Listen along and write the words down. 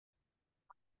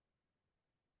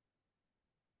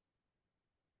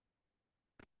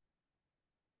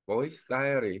Voice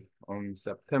Diary on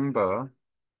September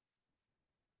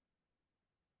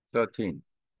 13.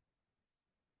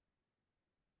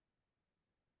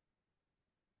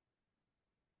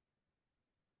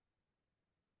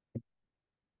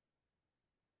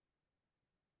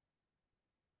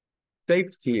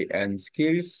 Safety and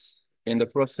skills in the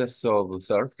process of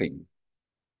surfing.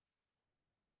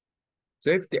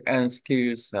 Safety and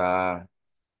skills are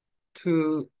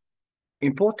two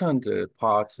important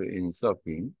parts in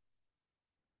surfing.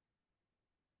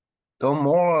 The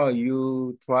more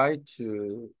you try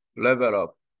to level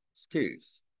up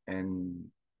skills, and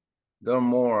the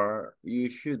more you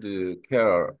should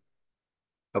care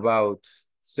about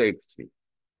safety.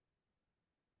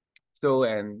 So,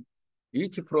 and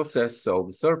each process of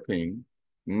surfing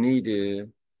need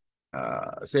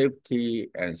safety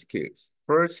and skills.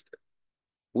 First,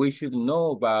 we should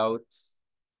know about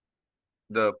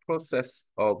the process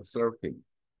of surfing.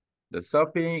 The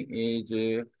surfing is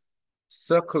a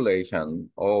circulation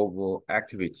of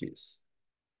activities.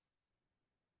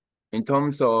 In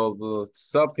terms of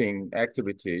surfing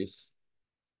activities,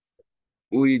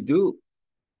 we do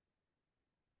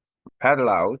paddle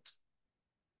out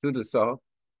to the surf,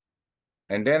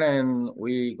 and then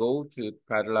we go to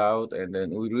paddle out, and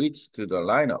then we reach to the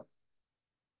lineup,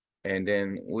 and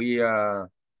then we are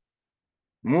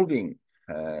moving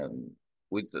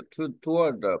with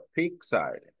toward the peak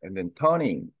side, and then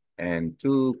turning and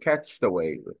to catch the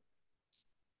wave.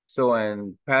 So,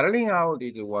 and paddling out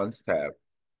is one step,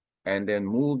 and then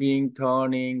moving,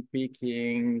 turning,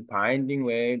 picking, finding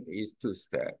wave is two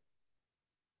steps.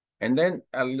 And then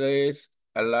at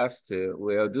last,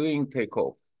 we are doing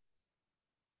takeoff.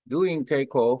 Doing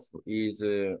takeoff is,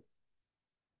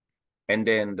 and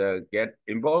then get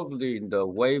involved in the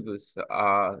waves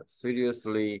are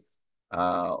seriously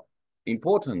uh,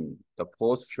 important, the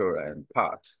posture and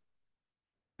part.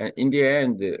 And in the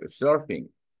end, surfing,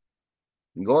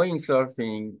 going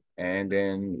surfing, and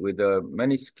then with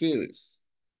many skills,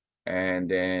 and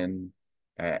then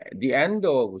the end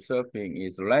of surfing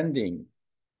is landing,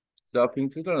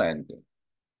 surfing to the landing.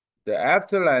 The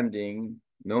after landing,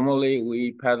 normally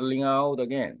we paddling out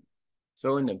again.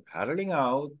 So in the paddling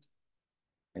out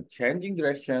and changing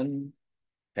direction,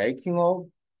 taking off,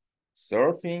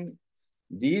 surfing,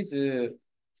 these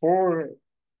four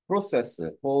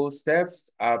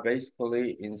steps are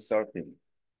basically in surfing.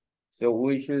 So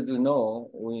we should know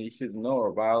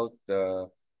about the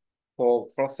four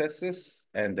processes,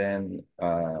 and then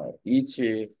each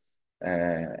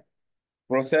uh,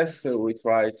 process we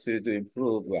try to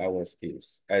improve our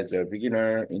skills as a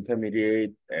beginner,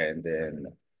 intermediate, and then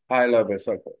high level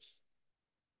surfers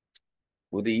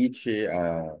with each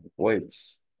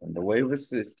waves. And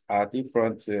the are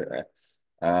different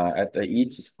at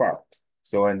each spot.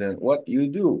 So, and then what you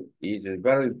do is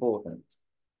very important.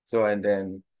 So, and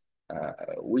then uh,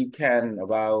 we can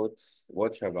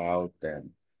watch about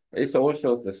them. It's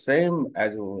also the same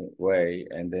as way,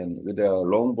 and then with a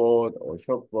longboard or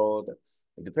shortboard,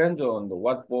 it depends on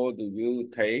what board you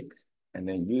take, and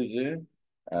then use it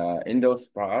in those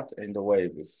spot in the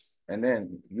waves. And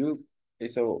then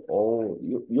it's all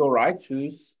your right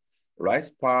choose, right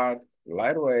spot,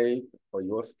 right wave for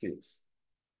your skills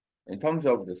in terms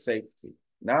of the safety.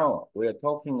 Now we are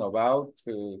talking about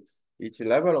each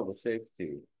level of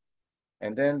safety.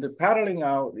 And then the paddling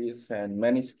out is and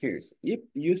many skills. If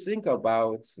you think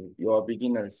about your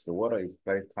beginners, the water is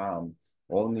very calm.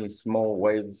 Only small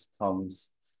waves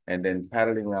comes, and then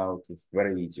paddling out is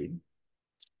very easy.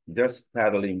 Just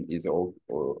paddling is all,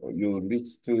 you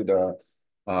reach to the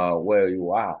where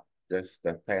you are. Just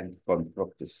depend on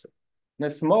practice. The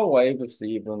small waves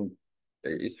even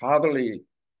it's hardly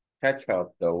catch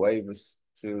up the waves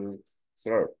to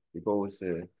surf because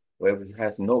waves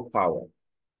has no power.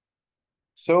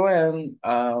 So and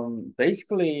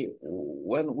basically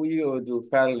when we do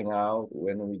paddling out,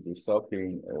 when we do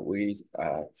surfing, we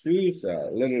choose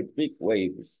little big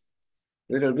waves,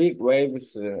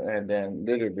 and then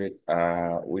little bit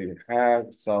we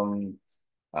have some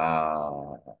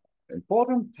uh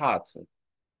important parts.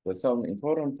 But some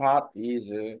important part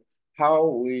is how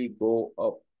we go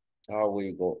up, how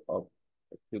we go up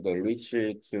to the reach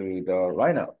to the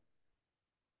lineup.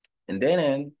 And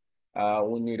then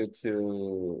we needed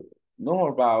to know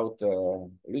about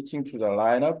reaching to the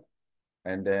lineup.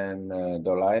 And then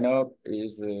the lineup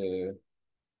is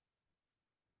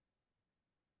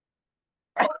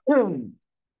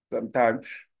sometimes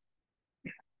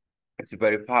it's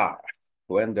very far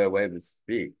when the wave is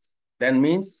big. That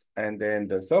means, and then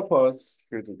the surfers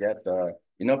should get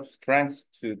enough strength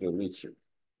to the reach.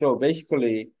 So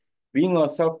basically, being a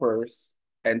surfer,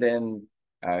 and then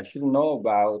should know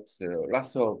about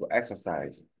lots of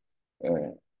exercise,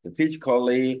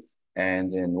 physically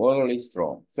and then morally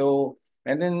strong. So,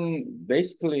 and then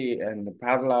basically, and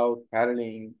paddle out,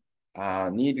 paddling,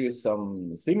 need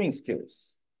some swimming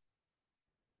skills.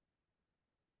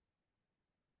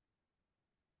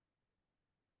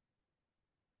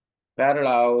 Paddle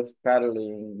out,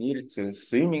 paddling needed to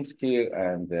swimming skill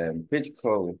and then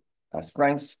physical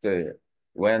strength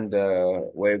when the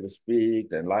wave is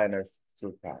big and liner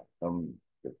to pass.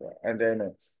 And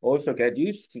then also get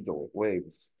used to the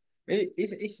waves.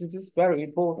 It's just very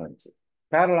important.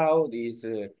 Paddle out is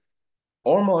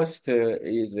almost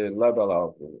is a level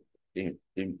of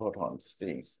important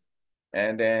things.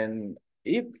 And then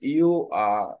if you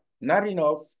are not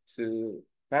enough to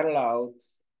paddle out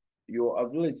your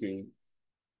ability,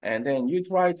 and then you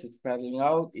try to paddling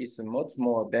out, it's much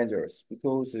more dangerous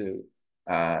because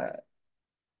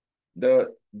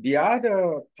the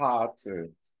other part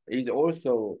is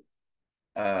also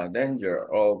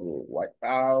danger of wipe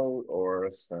out or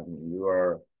some you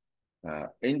are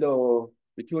in the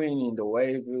between in the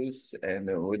waves and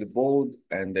with the boat,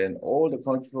 and then all the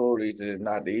control is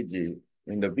not easy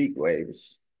in the big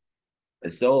waves.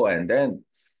 So and then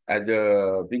as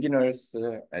a beginners,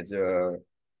 as a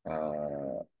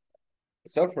uh,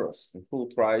 surfers who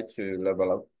try to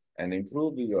level up and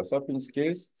improve your surfing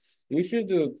skills, you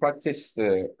should practice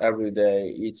every day,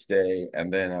 each day,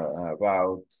 and then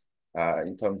about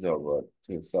in terms of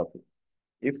to surfing.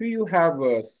 If you have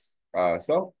a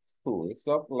self school,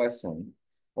 self lesson,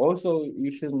 also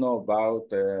you should know about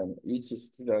each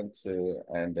student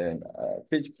and then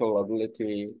physical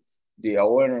ability, the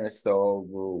awareness of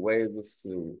waves,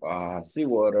 sea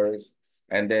waters,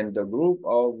 and then the group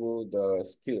of the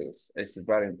skills is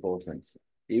very important.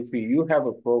 If you have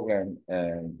a program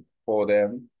for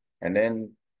them, and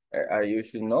then you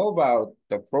should know about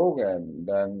the program,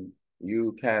 then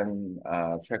you can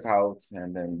check out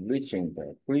and then reaching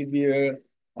the preview,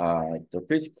 the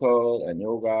physical and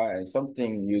yoga and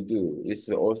something you do is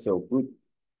also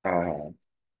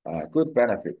uh, good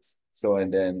benefits. So,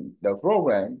 and then the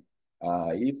program,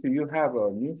 if you have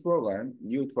a new program,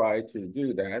 you try to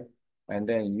do that, and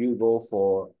then you go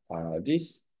for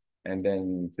this, and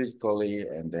then physically,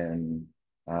 and then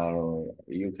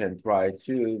you can try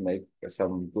to make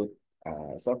some good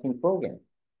something program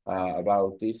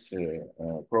about this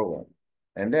program.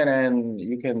 And then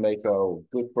you can make a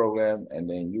good program, and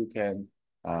then you can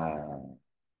uh,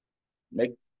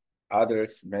 make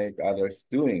make others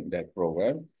doing that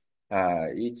program.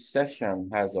 Each session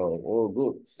has a all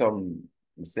good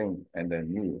something and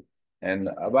then new. And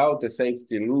about the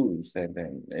safety rules, and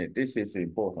then this is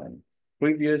important.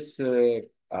 Previous uh,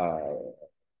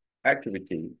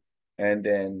 activity and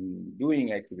then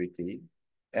doing activity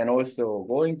and also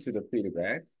going to the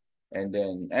feedback and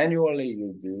then annually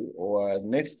you do or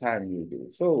next time you do.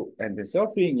 So, and the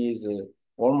surfing is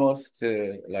almost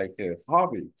like a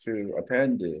hobby to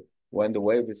attend when the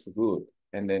wave is good.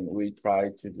 And then we try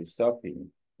to do surfing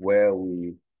where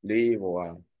we live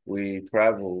or we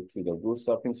travel to the good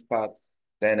surfing spot.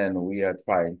 Then and we are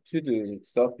trying to do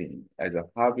surfing as a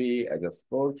hobby, as a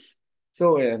sport,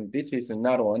 so, and this is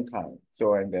not one time.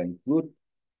 So, and then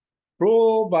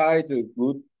provide a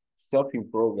good shopping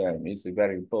program is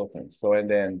very important. So, and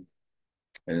then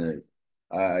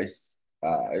uh,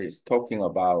 it's talking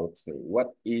about what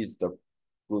is the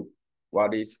good,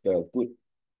 what is the good,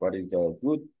 what is the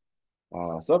good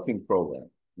shopping program.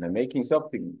 And making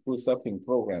shopping, good shopping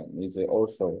program is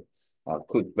also a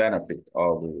good benefit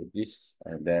of this,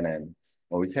 and then and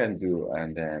what we can do,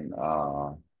 and then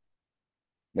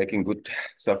making good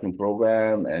shopping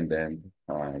program, and then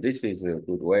this is a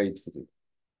good way to do.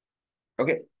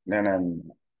 Okay,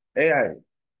 then AI.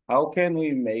 How can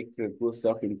we make a good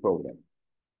shopping program?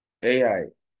 AI.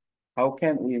 How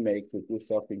can we make a good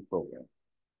shopping program?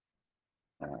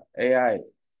 AI.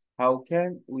 How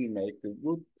can we make a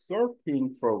good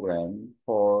shopping program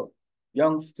for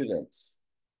young students?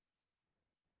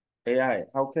 AI.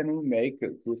 How can we make a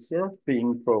good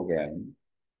shopping program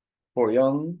for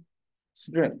young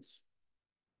students?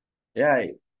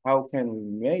 AI. How can we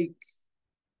make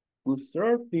good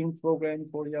surfing program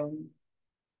for young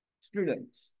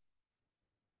students?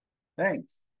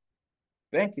 Thanks.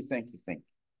 Thank you, thank you, thank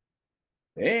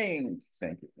you. Thank you,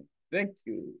 thank you. Thank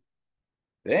you.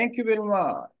 Thank you very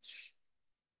much.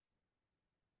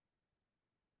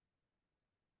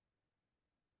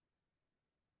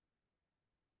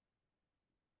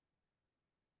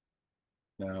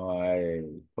 Now I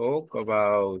talk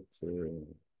about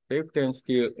safety and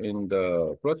skill in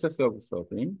the process of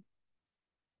surfing.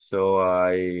 So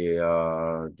I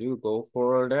do go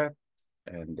for that.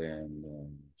 and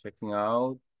then checking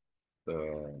out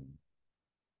the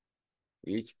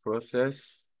each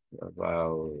process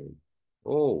about,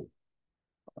 oh,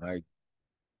 I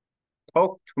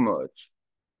talk too much.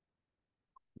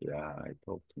 Yeah, I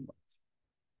talk too much.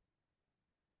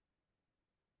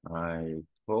 I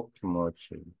talk too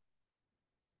much.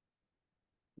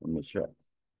 Let me check.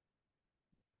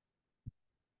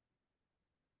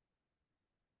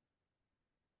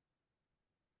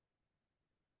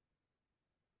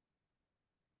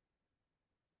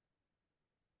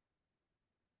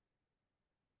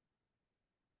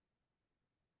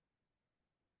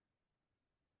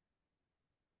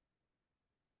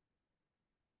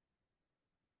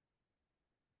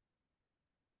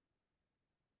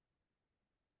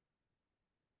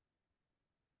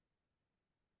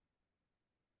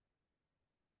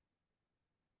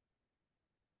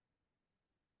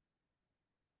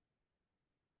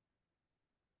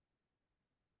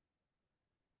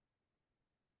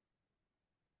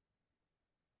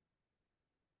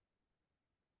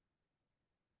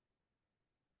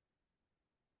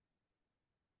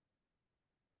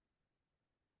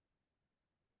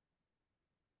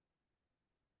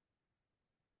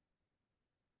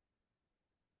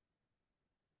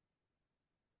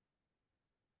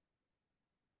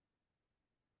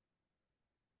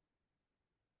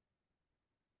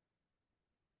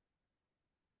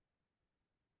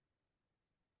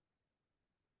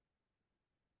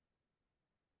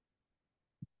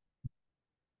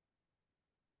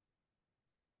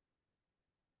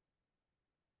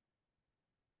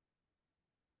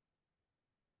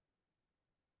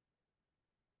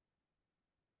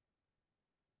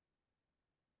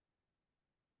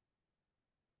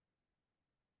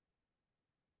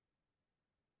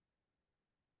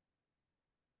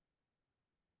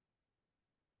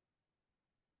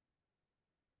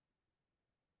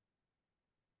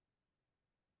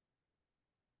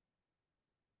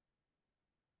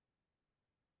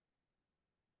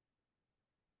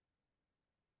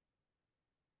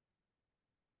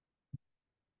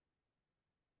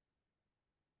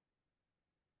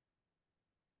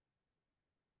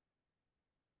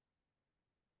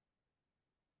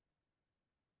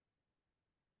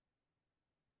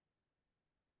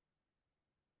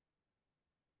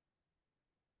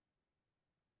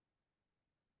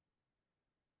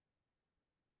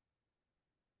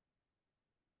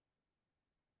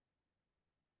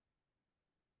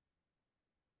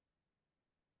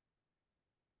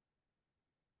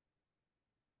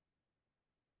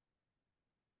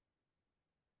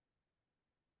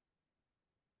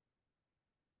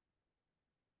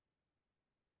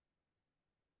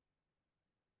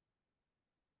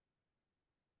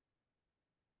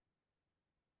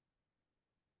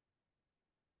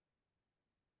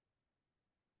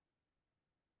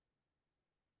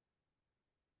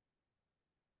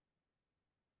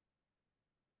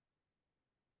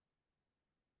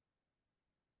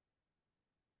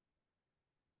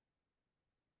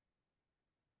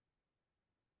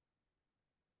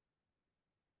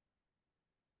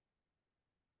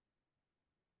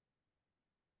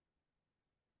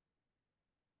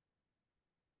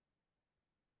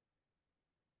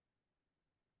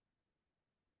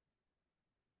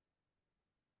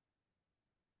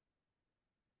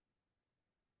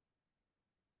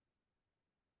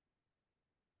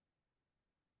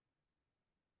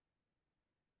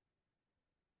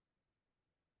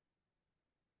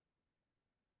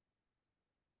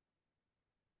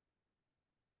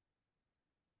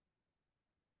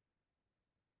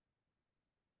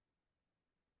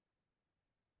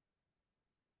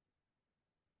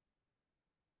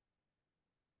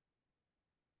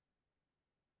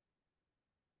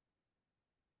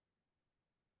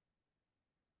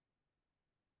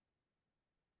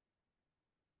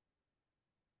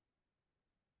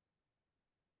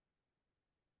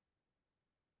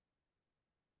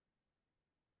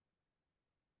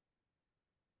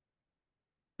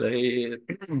 The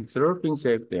surfing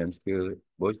safety and skill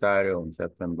both started on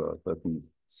September 13th.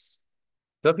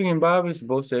 Surfing involves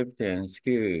both safety and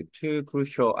skill, two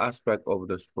crucial aspects of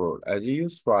the sport. As you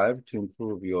strive to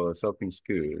improve your surfing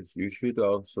skills, you should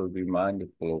also be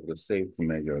mindful of the safety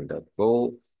measures that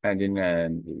go hand in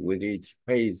hand with each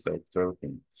phase of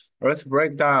surfing. Let's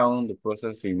break down the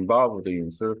process involved in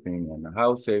surfing and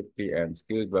how safety and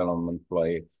skill development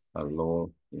play a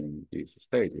role in these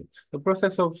stages. The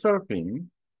process of surfing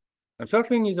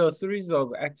surfing is a series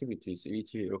of activities.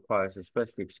 Each requires a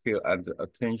specific skill and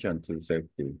attention to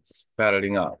safety.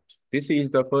 Paddling out. This is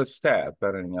the first step.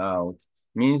 Paddling out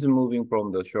means moving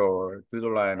from the shore to the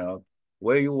lineup,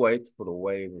 where you wait for the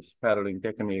waves. Paddling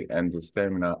technique and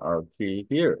stamina are key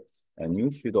here. and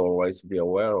you should always be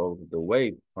aware of the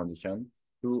wave condition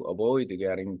to avoid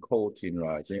getting caught in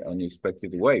large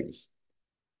unexpected waves.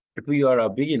 If you are a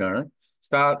beginner,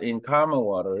 start in calmer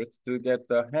waters to get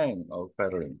the hang of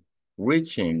paddling,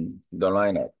 reaching the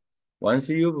lineup. Once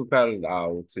you've paddled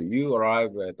out, you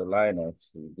arrive at the lineup,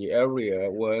 the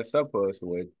area where suffers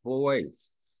with full waves.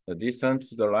 The distance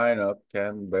to the lineup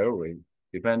can vary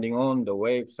depending on the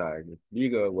wave size.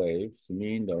 Bigger waves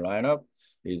mean the lineup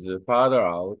is farther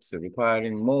out,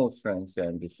 requiring more strength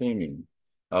and swimming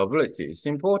ability. It's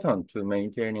important to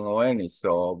maintaining awareness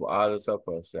of other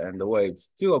surface and the waves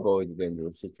to avoid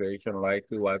dangerous situations like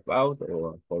wipeout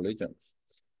or collisions.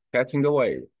 Catching the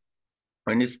wave.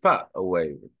 When you spot a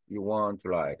wave you want to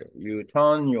ride, you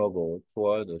turn your boat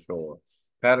toward the shore,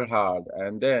 paddle hard,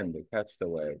 and then catch the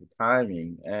wave.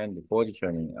 Timing and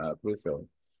positioning are crucial.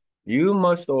 You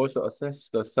must also assess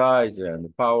the size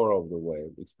and power of the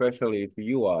wave, especially if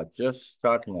you are just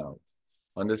starting out.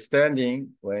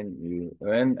 Understanding when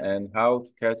and how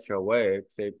to catch a wave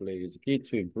safely is key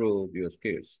to improve your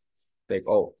skills. Take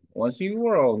off. Once you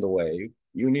are on the wave,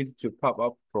 you need to pop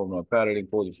up from a paddling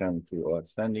position to a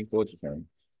standing position.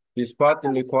 This part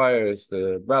requires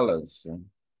balance,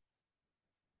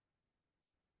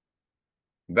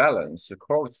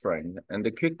 core strength, and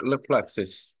the quick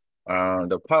reflexes.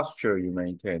 The posture you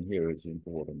maintain here is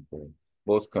important for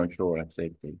both control and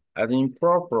safety. As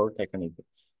improper technique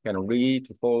can lead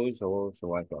to falls or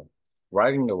survival.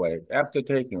 Riding the wave. After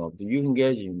taking off, you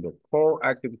engage in the core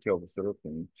activity of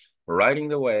surfing. Riding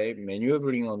the wave,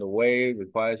 maneuvering on the wave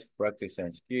requires practice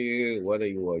and skill. Whether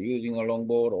you are using a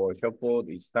longboard or a shortboard,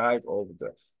 each type of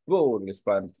the board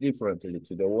responds differently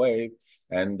to the wave,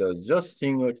 and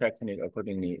adjusting your technique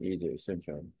accordingly is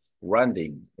essential.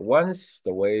 Landing. Once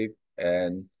the wave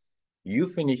and you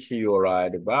finish your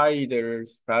ride by either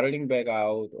paddling back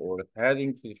out or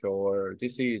heading to shore.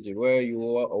 This is where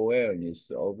your awareness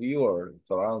of your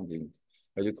surroundings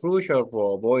is crucial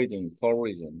for avoiding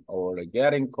collision or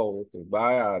getting caught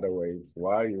by other waves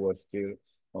while you are still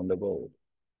on the boat.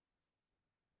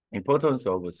 Importance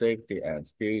of safety and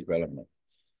skill development.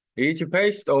 Each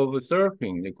phase of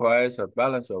surfing requires a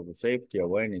balance of safety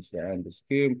awareness and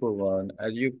skill improvement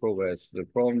as you progress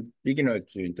from beginner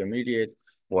to intermediate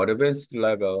or advanced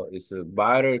level. It's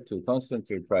vital to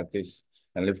constantly practice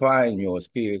and refine your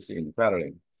skills in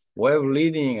paddling. Wave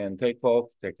leading and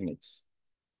takeoff techniques.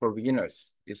 For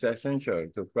beginners, it's essential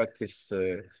to practice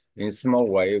in small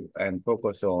wave and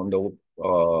focus on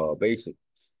the basics,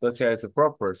 such as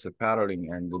proper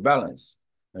paddling and balance.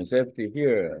 And safety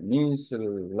here means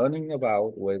learning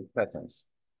about wave patterns,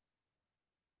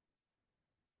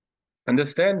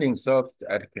 understanding surf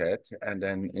etiquette, and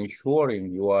then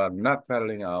ensuring you are not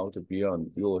paddling out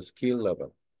beyond your skill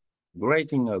level.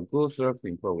 Creating a good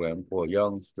surfing program for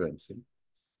young students.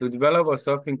 To develop a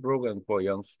surfing program for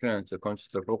young students,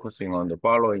 consider focusing on the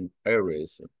following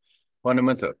areas.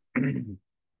 Fundamental, and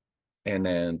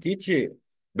then teach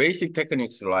basic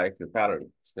techniques like the paddling,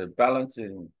 the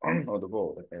balancing on the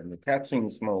board, and the catching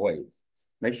small waves.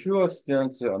 Make sure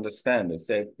students understand the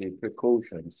safety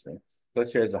precautions,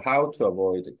 such as how to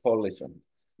avoid collision,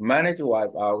 manage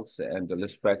wipeouts, and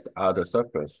respect other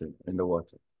surfaces in the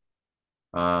water.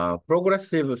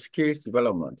 Progressive skills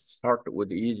development. Start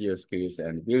with easier skills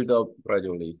and build up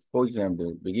gradually. For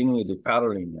example, begin with the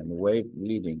paddling and wave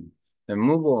leading, then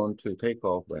move on to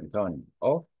takeoff and turning.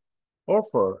 Or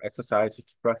for exercises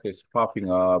to practice popping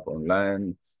up on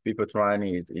land, people trying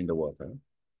it in the water.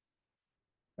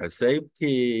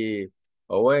 Safety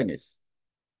awareness.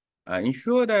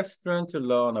 Ensure that students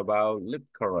learn about lip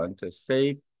current,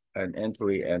 safe and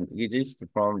entry and exist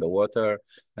from the water,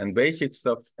 and basic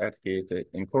surf etiquette.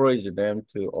 Encourage them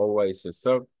to always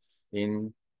surf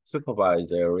in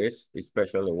supervised areas,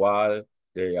 especially while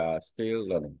they are still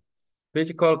learning.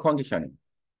 Physical conditioning.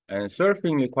 And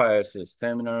surfing requires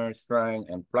stamina, strength,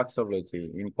 and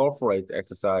flexibility. Incorporate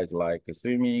exercise like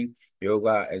swimming,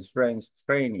 yoga, and strength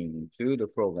training into the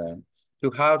program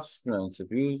to help students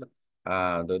build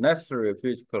the necessary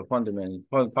physical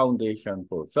foundation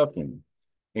for surfing.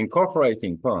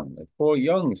 Incorporating fun. For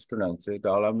young students, the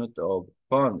element of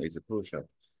fun is crucial.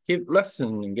 Keep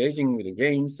lesson engaging with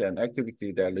games and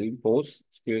activities that reinforce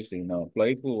skills in a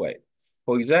playful way.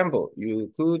 For example,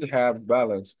 you could have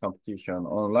balanced competition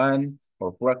online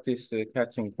or practice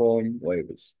catching foam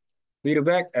waves.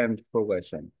 Feedback and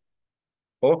progression.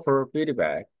 Offer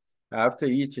feedback after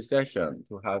each session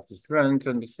to help the students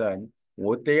understand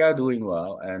what they are doing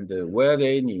well and where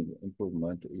they need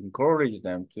improvement. Encourage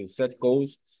them to set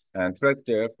goals and track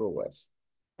their progress.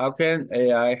 How can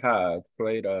AI help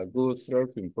create a good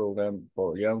surfing program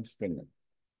for young students?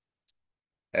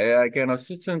 AI can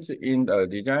assist in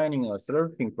designing a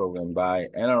surfing program by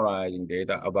analyzing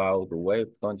data about the wave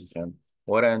condition,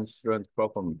 water and student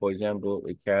performance. For example,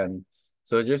 it can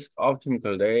suggest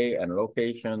optimal day and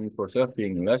location for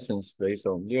surfing lessons based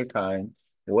on real-time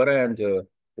water and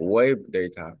wave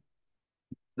data.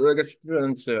 The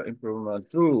students improvement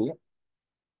through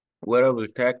wearable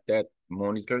tech that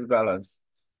monitors balance,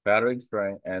 battery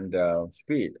strength, and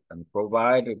speed, and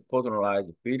provide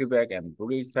personalized feedback and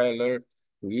bridge tailored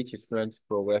to each student's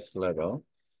progress level.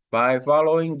 By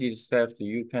following these steps,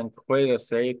 you can create a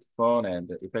safe, fun, and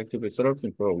effective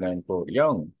surfing program for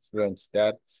young students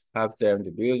that help them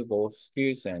to build both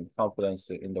skills and confidence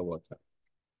in the water.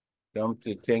 Jump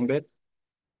to Tingbit,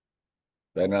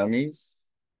 Vietnamese,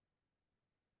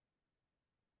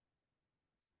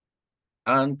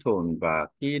 Anton và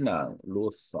kỹ năng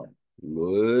lúa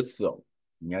sống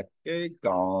nhật cái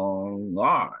còn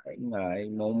ngỏi ngày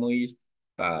mô mi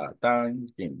và tan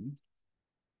chỉnh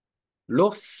lúa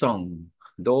sống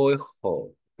đôi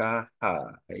hồ ca hà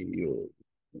hay dù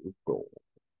cổ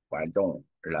quan trọng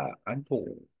là Anton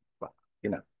và kỹ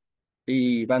năng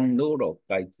đi ban đô độc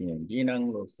cải thiện kỹ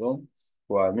năng lúa sống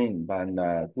của mình bạn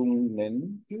là cũng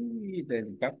nên chú ý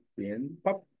đến các biện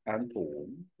pháp an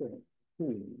toàn của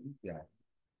dạ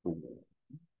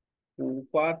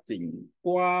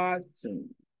quá trình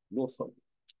lột sống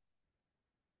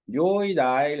dối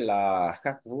đại là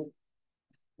khắc phục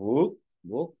bước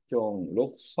bước trong lột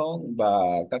sống và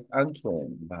các an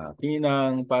toàn và kỹ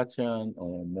năng phát triển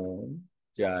ở mỗi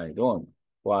giai đoạn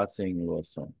quá trình lột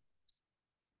sống.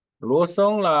 Lột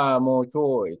sống là một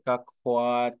chuỗi các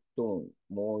hoạt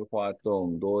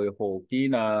động đòi hỏi kỹ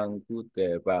năng cụ thể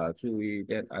và chú ý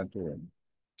đến an toàn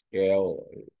kéo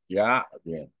giá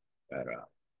viện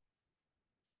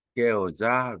kéo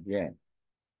giá viện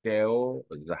kéo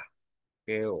giá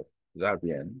kéo giá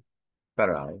viện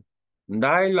phải.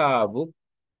 Đây là bước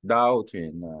đầu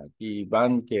tiên khi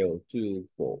bạn kéo từ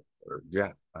cổ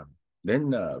ra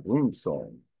đến vùng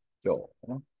sống chỗ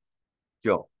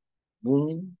chỗ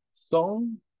vùng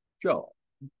sống chỗ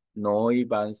nổi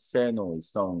bạn sẽ nổi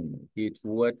sống kỹ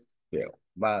thuật kéo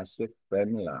và sức bền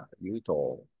là yếu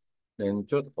tố nên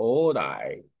chút ố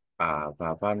đại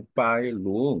và bạn phải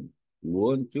luôn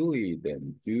luôn chú ý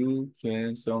đến chú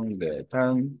trên sông để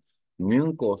thân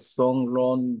những cuộc sông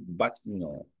luôn bắt nhỏ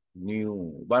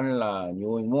nhiều bạn là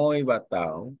nhồi môi bắt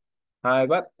đầu hai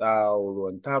bắt đầu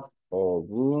luôn thấp ở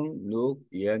vùng nước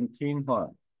yên tĩnh hơn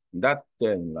đặt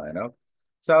tên lại nó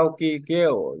sau khi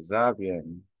kêu ra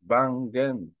biển băng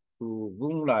đến từ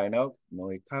vùng lại nó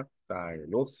nơi khác tại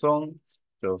lốt sông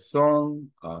cho sông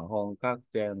ở hông các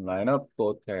tên lại nó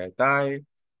có thể tại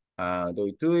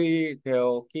đôi tuy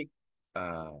theo kích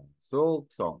số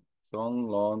sông sông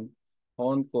luôn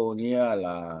hôn cô nia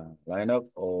là lại nó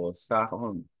ở xa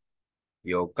hơn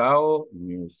yêu cầu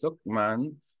nhiều sức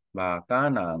mạnh và khả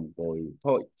năng bồi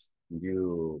thôi.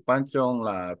 Điều quan trọng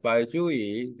là phải chú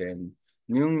ý đến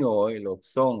những lỗi lột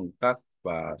sông các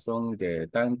và sông để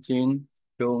tăng chính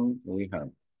trong nguy hiểm.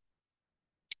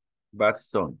 Bắt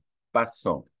sông, bắt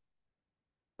sông,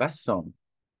 bắt sông,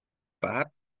 bắt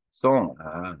sông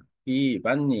khi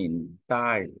bạn nhìn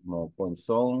tại một con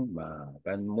sông mà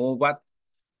bạn mua bắt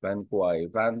bạn quay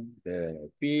bạn để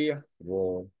phía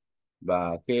vô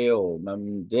và kêu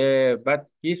nằm để bắt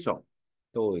ký sông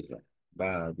tôi rồi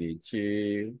và vị trí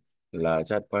là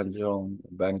rất quan trọng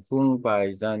bạn cũng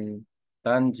phải dành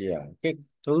đánh giá kích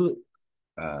thước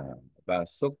à, và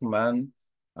sức mạnh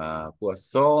của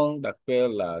sông đặc biệt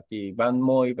là khi bạn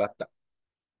mới bắt đầu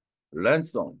lên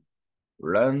sông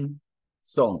lên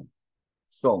sông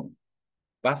sông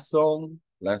bắt sông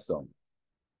lên sông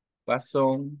bắt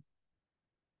sông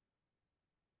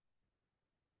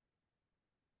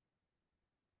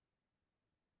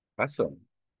bắt sông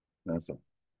lên sông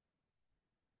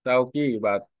sau khi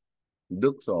bạn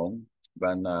Đức sống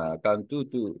và là cần tu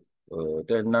tu ở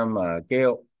trên năm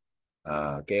kéo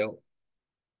kéo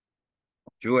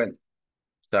chuyển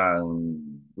sang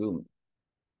vững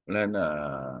lên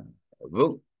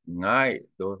vững ngay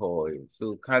đòi hỏi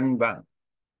sự khăn vàng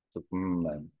sức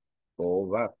mạnh cố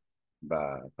vắt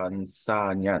và phần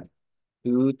xa nhận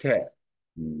tư thế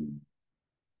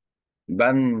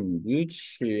bạn duy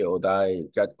trì ở đây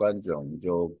rất quan trọng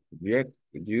cho việc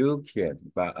điều khiển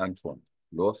và an toàn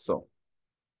lối sống.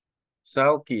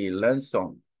 Sau khi lên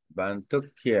sông, bạn thực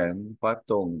hiện hoạt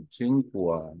động chính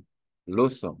của lối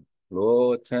sông,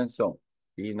 lối trên sông,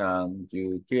 kỹ năng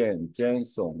điều khiển trên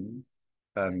sông,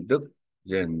 bạn được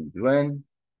rèn luyện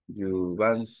dù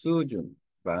bạn sử dụng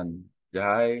bạn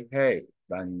dài hay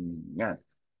bạn ngắn.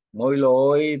 Mỗi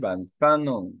lối bạn phản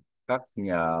ứng khác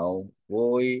nhau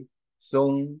với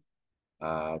sông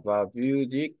và biểu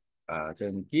định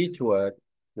trên kỹ thuật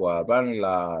của bạn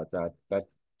là các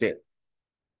chất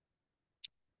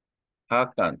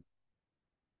hạt cặn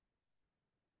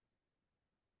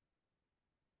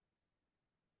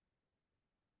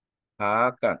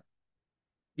hạt cặn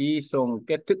khi xong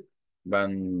kết thúc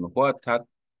bạn hóa thạch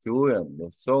chủ yếu bổ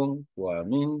sung của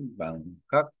mình bằng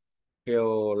các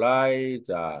kêu lại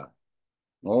ra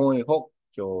ngồi hốc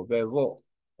cho về vô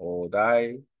ở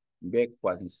đây việc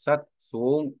quan sát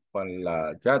xuống còn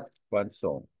là rất quan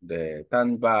trọng để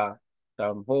tan ba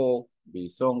tam hô bị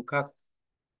song khắc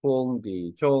không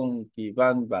thì trong kỳ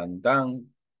văn bản đăng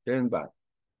trên bản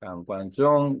tầm quan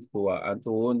trọng của an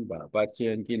toàn và phát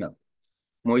triển kỹ năng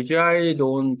mỗi giai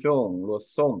đoạn trong lối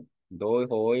sống đòi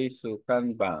hỏi sự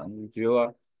cân bằng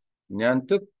giữa nhận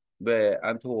thức về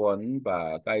an toàn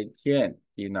và cải thiện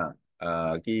kỹ năng.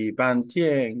 Kỳ bản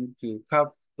thiên từ khắp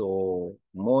tổ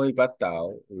mỗi bắt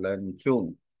đầu lần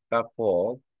chung các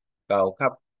phổ cao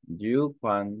cấp giữ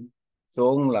khoản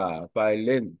sống là phải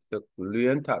lên thực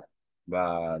luyện thật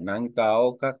và nâng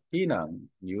cao các kỹ năng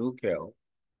như kiểu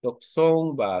đọc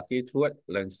sống và kỹ thuật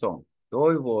lên sống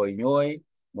đối với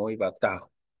mỗi bắt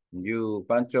đầu như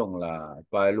quan trọng là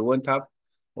phải luôn thấp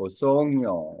một số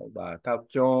nhỏ và tập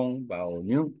trung vào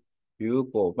những thứ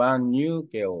của bạn như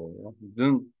kiểu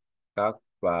dừng các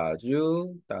và giữ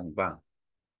tảng vàng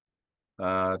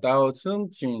tạo chương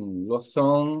trình lột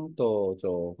sống tổ cho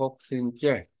học sinh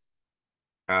trẻ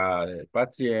phát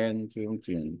triển chương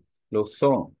trình lột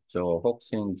sống cho học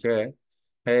sinh trẻ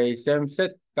hay xem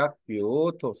xét các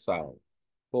yếu tố sau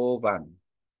của bạn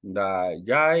đã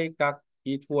dạy các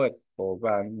kỹ thuật của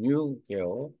bạn như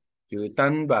kiểu chữ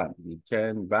tân bản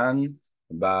trên bàn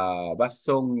và bắt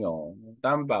sông nhỏ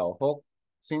đảm bảo học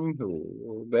sinh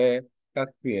hiểu về các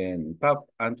biện pháp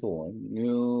an toàn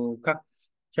như các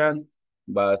chân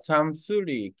và chăm xử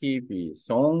lý khi bị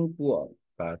sóng cuộn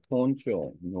và tôn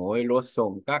trọng nỗi lo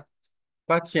sống các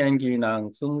phát triển kỹ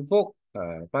năng xung phục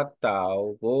bắt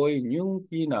đầu với những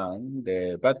kỹ năng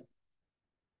để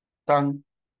tăng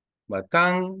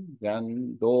tăng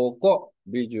gan độ có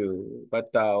ví dụ bắt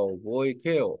đầu với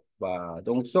kêu và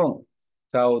đồng song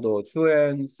sau đó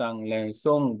chuyển sang lên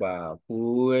song và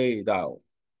cúi đầu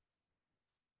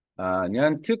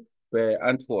nhận thức về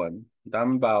an toàn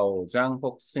đảm bảo rằng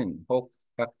học sinh học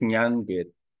các nhận biết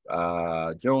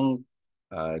trong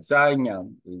trải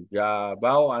nghiệm và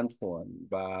bảo an toàn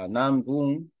và nắm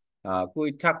vững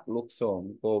quy tắc lối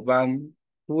sống của bạn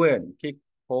quyền kích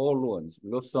hồ luận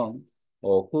lối sống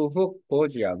ở khu vực có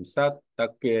giám sát đặc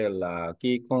biệt là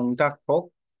khi công tác học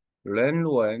lên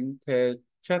luận thể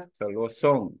chất lối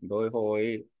sống đòi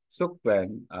hỏi sức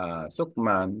bền sức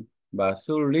mạnh và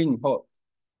sự linh hoạt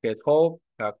kết hợp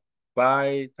các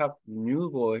bài tập như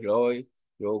vừa rồi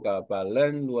yoga và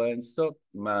lên luận sức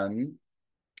mạnh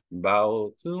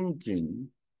vào chương trình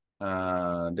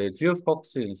để giúp học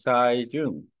sinh xây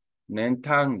dựng nền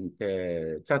tảng thể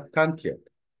chất cần thiết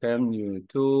thêm như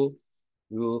thu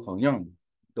ưu học nhân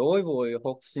đối với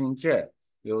học sinh trẻ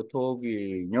yếu tố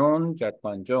vì nhân rất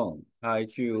quan trọng hai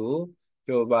chữ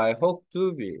cho bài học thú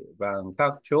vị bằng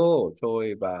các chỗ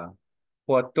chơi và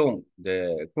hoạt động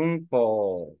để củng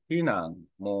cố kỹ năng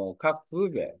một cách vui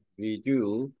vẻ ví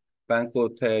dụ bạn có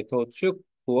thể tổ chức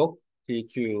cuộc thì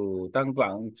chịu tăng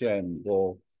vắng trên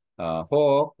bộ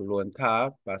hô luận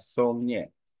tháp và sông nhẹ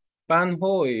ban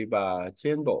hội và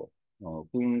trên bộ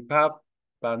cung cấp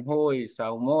ban hội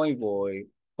sau mỗi buổi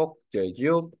học để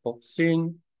giúp học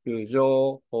sinh tự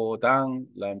do hồ đăng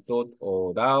làm tốt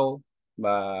ở đâu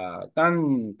và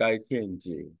tăng cải thiện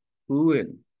chỉ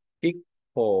quyền ích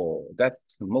hồ đặt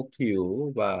mục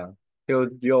tiêu và theo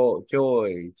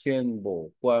dõi trên bộ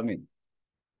của mình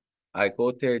ai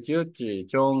có thể chữa trị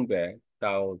trong việc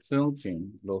tạo chương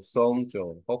trình lối sống cho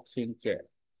học sinh trẻ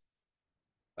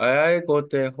ai có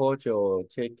thể hỗ trợ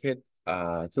thiết kế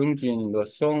chương trình lối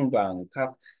sống bằng các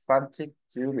phân tích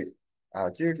dữ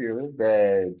liệu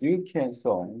về điều kiện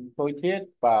sống thời tiết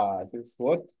và hiệu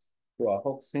suất của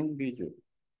học sinh ví dụ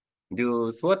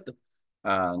hiệu suất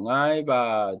ngay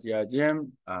và địa điểm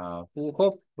phù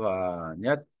hợp và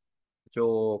nhất cho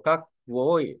các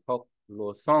buổi học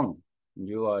lối sống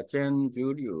dựa trên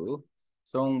dữ liệu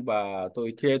sống và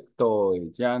thời tiết tôi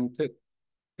gian thức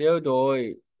theo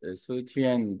đuổi sự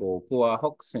tiến bộ của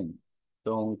học sinh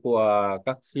thông qua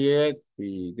các thiết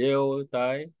bị đều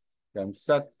tay giám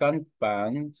sát căn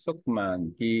bản sức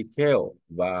mạnh kỹ thuật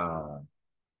và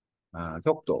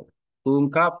tốc độ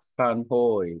cung cấp phản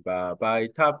hồi và bài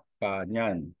tập cá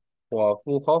nhân của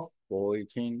phù hợp với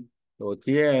trình độ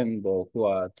tiến bộ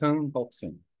của từng học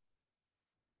sinh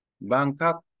bằng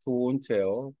các 좋은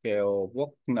제어, kêu quốc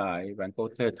này bạn có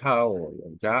thể thao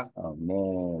dẫn dắt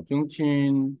một chương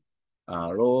trình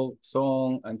lối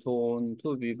sống an toàn,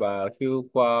 thú vị và hiệu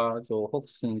quả cho học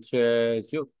sinh trẻ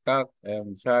giúp các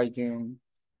em xây dựng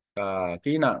cả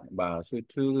kỹ năng và sự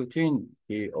tự tin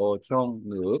khi ở trong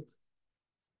nước.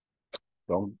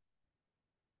 Đúng.